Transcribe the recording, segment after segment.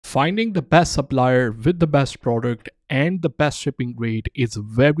Finding the best supplier with the best product and the best shipping rate is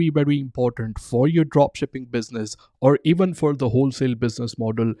very, very important for your dropshipping business or even for the wholesale business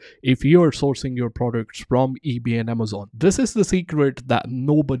model if you are sourcing your products from eBay and Amazon. This is the secret that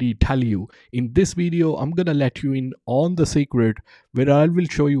nobody tell you. In this video, I'm gonna let you in on the secret where I will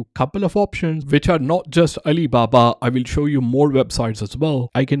show you a couple of options which are not just Alibaba. I will show you more websites as well.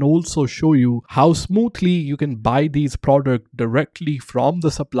 I can also show you how smoothly you can buy these products directly from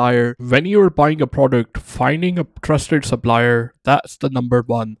the supplier. When you're buying a product, finding a trusted supplier, that's the number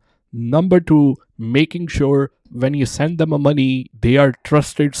one. Number two, making sure when you send them a money, they are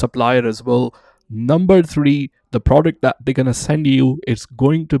trusted supplier as well. Number three, the product that they're gonna send you is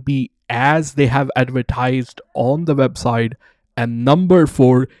going to be as they have advertised on the website. And number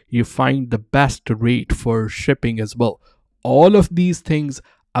four, you find the best rate for shipping as well. All of these things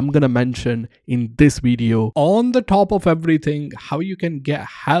I'm gonna mention in this video. On the top of everything, how you can get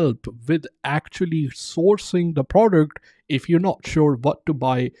help with actually sourcing the product if you're not sure what to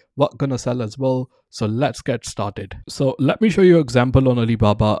buy, what gonna sell as well. So let's get started. So let me show you an example on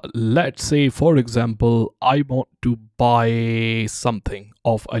Alibaba. Let's say, for example, I want to buy something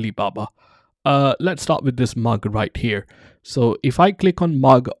off Alibaba. Let's start with this mug right here. So if I click on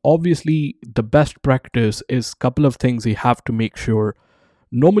mug, obviously the best practice is a couple of things you have to make sure.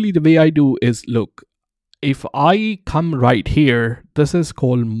 Normally the way I do is, look, if I come right here, this is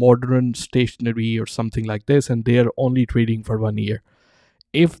called modern stationery or something like this, and they are only trading for 1 year.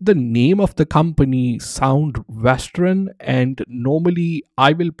 If the name of the company sound Western, and normally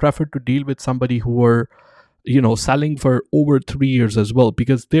I will prefer to deal with somebody who are, selling for over 3 years as well,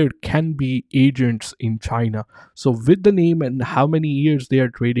 because there can be agents in China. So with the name and how many years they are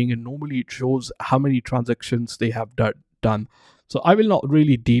trading, and normally it shows how many transactions they have done. So I will not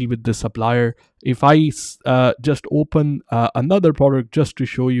really deal with the supplier. If I just open another product just to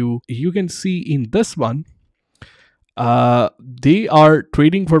show you, you can see in this one, they are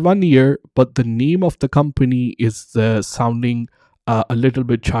trading for 1 year, but the name of the company is sounding a little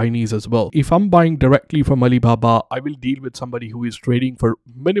bit Chinese as well. If I'm buying directly from Alibaba, I will deal with somebody who is trading for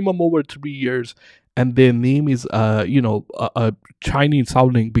minimum over 3 years, and their name is, Chinese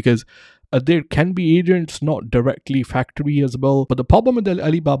sounding, because there can be agents, not directly factory as well. But the problem with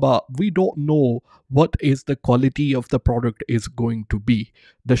Alibaba, we don't know what is the quality of the product is going to be.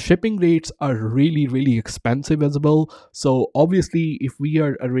 The shipping rates are really, really expensive as well. So obviously, if we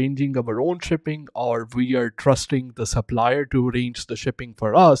are arranging our own shipping or we are trusting the supplier to arrange the shipping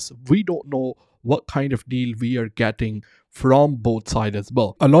for us, we don't know what kind of deal we are getting from both sides as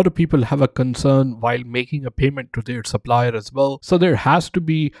well. A lot of people have a concern while making a payment to their supplier as well. So there has to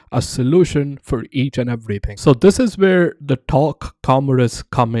be a solution for each and everything. So this is where the TokCommerce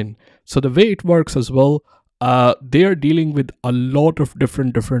come in. So the way it works as well, they are dealing with a lot of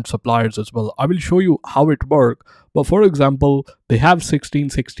different suppliers as well. I will show you how it works. But for example, they have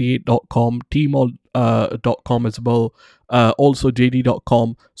 1668.com, Tmall.com as well, also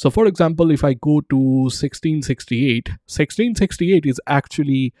JD.com. So for example, if I go to 1668 is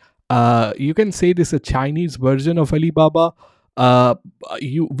actually, you can say this is a Chinese version of Alibaba.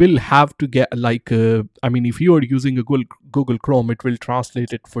 You will have to get if you are using a Google Chrome, it will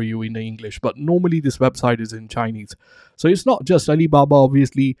translate it for you in English, but normally this website is in Chinese. So it's not just Alibaba.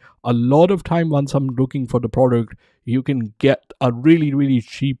 Obviously, a lot of time once I'm looking for the product, you can get a really, really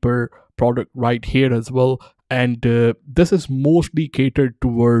cheaper product right here as well. And this is mostly catered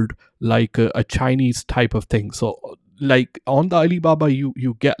toward like a Chinese type of thing. So like on the Alibaba,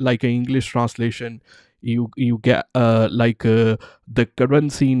 you get like an English translation. You get the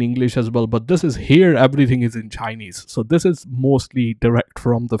currency in English as well, but this is here, everything is in Chinese. So this is mostly direct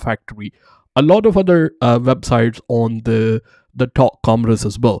from the factory. A lot of other websites on the TokCommerce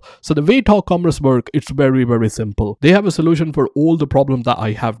as well. So the way TokCommerce work, it's very, very simple. They have a solution for all the problems that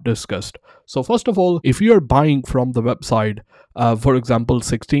I have discussed. So first of all, if you're buying from the website, for example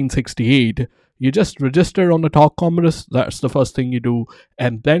 1668, you just register on the TokCommerce. That's the first thing you do.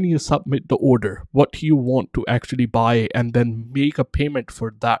 And then you submit the order, what you want to actually buy, and then make a payment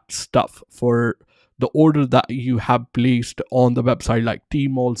for that stuff, for the order that you have placed on the website, like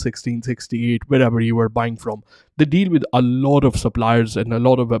Tmall, 1668, wherever you are buying from. They deal with a lot of suppliers and a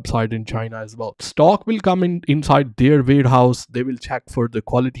lot of websites in China as well. Stock will come inside their warehouse. They will check for the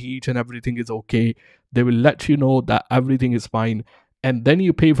quality, each and everything is okay. They will let you know that everything is fine. And then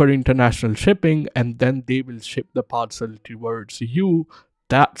you pay for international shipping, and then they will ship the parcel towards you.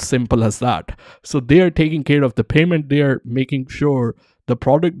 That simple as that. So they are taking care of the payment. They are making sure the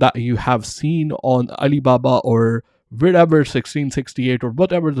product that you have seen on Alibaba or wherever, 1668 or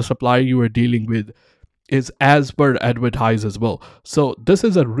whatever the supplier you are dealing with, is as per advertised as well. So this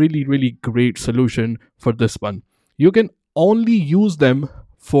is a really, really great solution for this one. You can only use them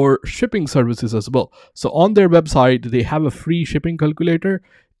for shipping services as well. So on their website, they have a free shipping calculator.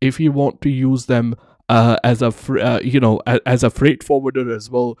 If you want to use them as a as a freight forwarder as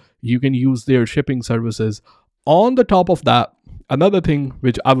well, you can use their shipping services. On the top of that, another thing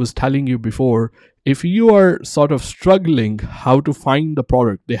which I was telling you before, if you are sort of struggling how to find the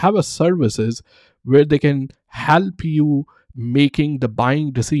product, they have a services where they can help you making the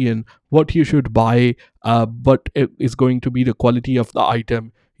buying decision what you should buy, what is going to be the quality of the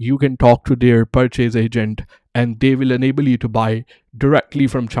item. You can talk to their purchase agent and they will enable you to buy directly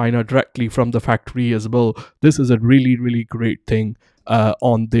from China, directly from the factory as well. This is a really, really great thing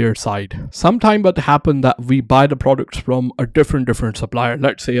on their side. Sometime what happen that we buy the products from a different supplier.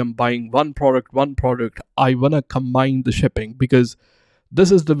 Let's say I'm buying one product. I want to combine the shipping because this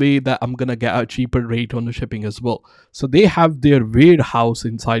is the way that I'm gonna get a cheaper rate on the shipping as well. So they have their warehouse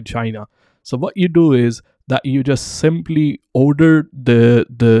inside China. So what you do is that you just simply order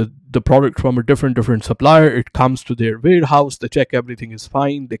the product from a different supplier. It comes to their warehouse. They check everything is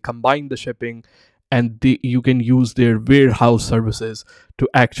fine. They combine the shipping, and you can use their warehouse services to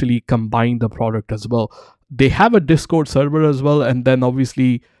actually combine the product as well. They have a Discord server as well, and then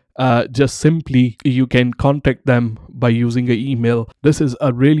obviously just simply you can contact them by using an email. This is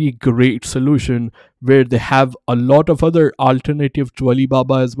a really great solution where they have a lot of other alternative to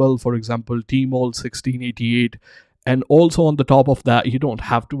Alibaba as well. For example, Tmall 1688. And also on the top of that, you don't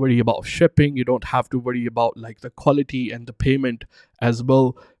have to worry about shipping. You don't have to worry about like the quality and the payment as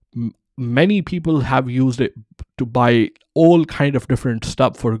well. Many people have used it to buy all kind of different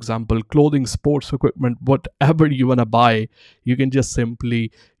stuff. For example, clothing, sports equipment, whatever you want to buy, you can just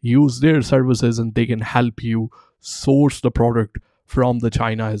simply use their services and they can help you source the product from the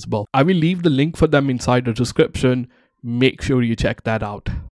China as well. I will leave the link for them inside the description. Make sure you check that out.